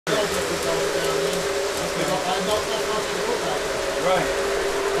don't know how to do that. Right.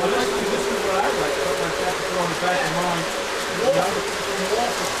 Well, this is what I like. Something like that to throw in the back of mine.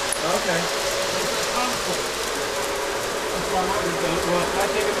 Okay. That's why I wanted to. Well, if I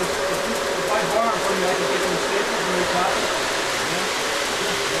take it, if I borrow from you, I can take it to Staples and recopy. Yeah.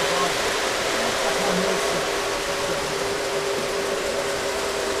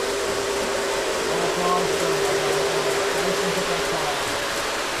 No problem.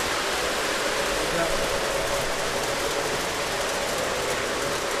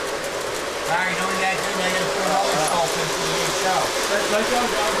 Barry, don't get too many other salt into the show. Let's go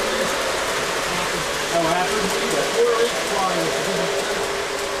down to this. Oh, happens? 4-inch plywood.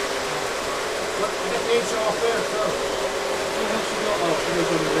 What the inch off there, too? Oh, she goes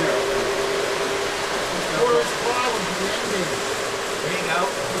over there. 4-inch plywood to the ending. There you go.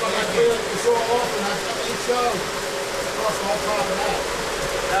 Look, I feel like it's so often, I've got 8 shows. Across the whole top of that.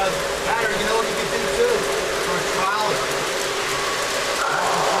 Barry, you know what you can do too? For a trolley.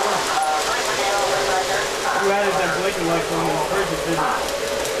 You added that blinking light on the bridges, didn't you?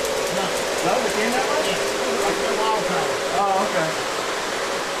 No, it came that way? Like the wild power. Oh, okay.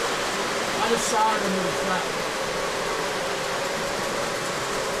 I just soldered them with a flat.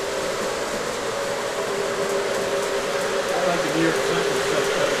 I like the New York Central stuff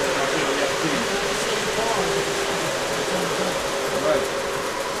better than I do the FT. Right.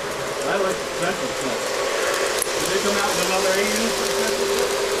 I like the Central stuff. Did they come out with another 8 units for the Central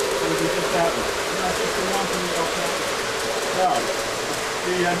stuff? Or was it just that one? No, just the one from the York. No.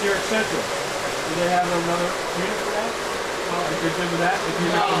 The New York Central. Do they have another unit for that? If you're good with that? If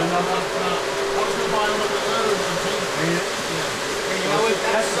you're not with another one? No. I was going to buy them with the letters and things. You know what?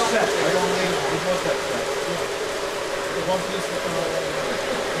 That's the set. I don't think we both have set. The one piece with the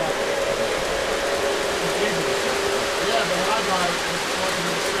yeah, but when I buy it, it's working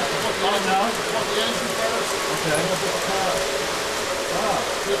in the set. I want the engine first. Okay. I want the car. Ah.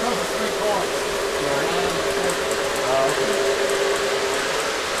 It comes with 3 cars. Right. Oh, okay.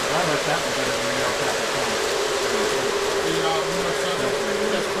 I like that one better than the York Capital. The New York Central,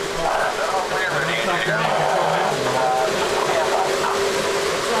 that's 3 cars. It's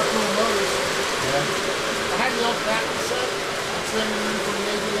not doing motors. Yeah. I had the old back set. I'm training in for the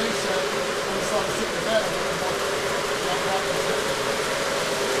ADA set. I just thought to sit in the bed. I didn't want the old back set.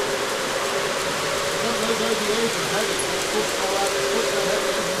 Those ADAs are heavy. They're supposed to go out. They're supposed to have heavy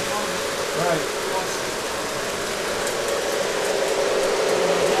engine in front of it. Right.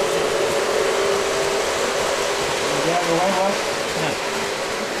 Yeah, the one was?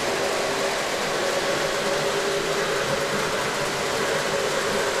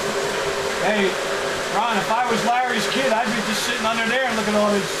 Hey, Ron, if I was Larry's kid, I'd be just sitting under there and looking at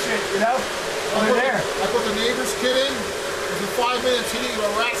all this shit, you know? Under there. I put the neighbor's kid in. In 5 minutes, he didn't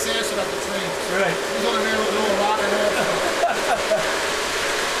even rat's ass at the train. Right. He's under there with a little rocket head.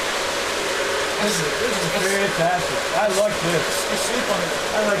 This is fantastic. I like this. I sleep on it.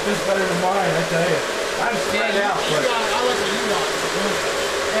 I like this better than mine, I tell you. I'm spread out, but... I like what you got.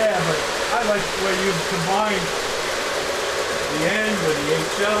 Yeah, but I like the way you've combined the end with the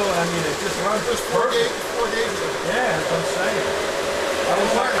HO. I mean, it just runs Just perfect. 4 days ago. Yeah, that's what I'm saying. I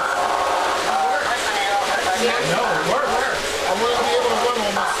was like, no, it works. I wanted to be able to run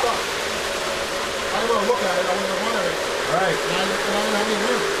all my stuff. I didn't want to look at it. I wanted to run it. Right. And I didn't have any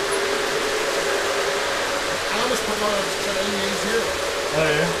room. I almost put one of the NEAs here. Oh,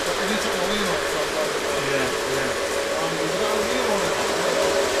 yeah? But he took the lean on it. So Yeah, yeah. he's got a lean on it.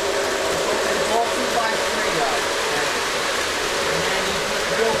 It's all 2x3 though. And then he put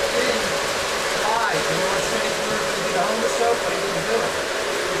built-in slides. You know what I'm saying? For the home soap, but he didn't do it.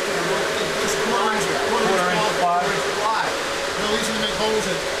 This quarter-inch Quarter-inch slide. Real easy to make holes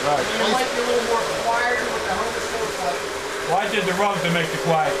in. Right. I like it a little more quieter with the home soap, like. Well, I did the rug to make the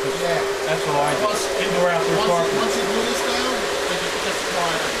quiet. Yeah. That's all I did. Plus, Indoor, outdoor carpet. Once you glue this down, it gets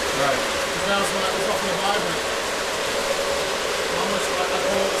quieter. Right. Because now it's up in the vibrant. How much I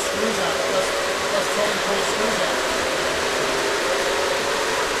pull all the screws out. Let's totally pull the screws out.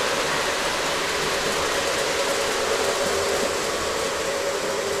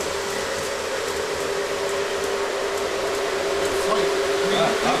 It's tight.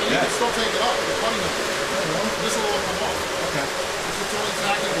 I mean, you can still take it up if you're cutting it. This will all come off. Okay. This is totally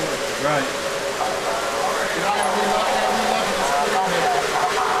tacky board. Right. You're not going to re-lock this screw in here.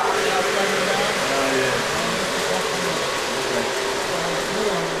 You have to tighten it down. Oh, yeah. Okay.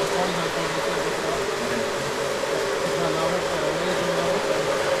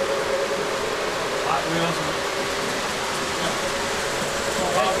 Hot wheels.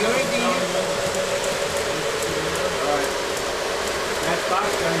 The only thing you... All right. Matchbox,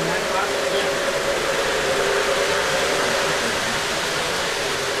 got any matchbox? Yeah.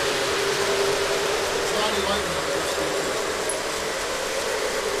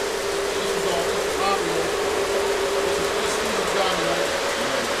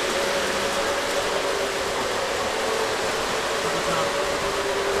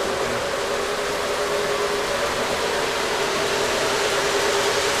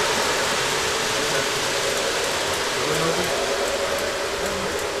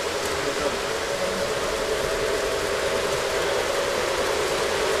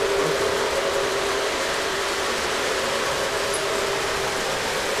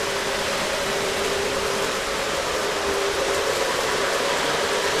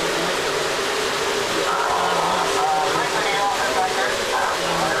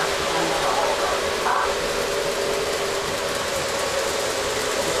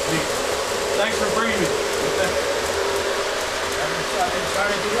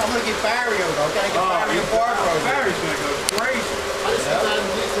 I'm gonna get Barrio though. Can I get Barrio Bar?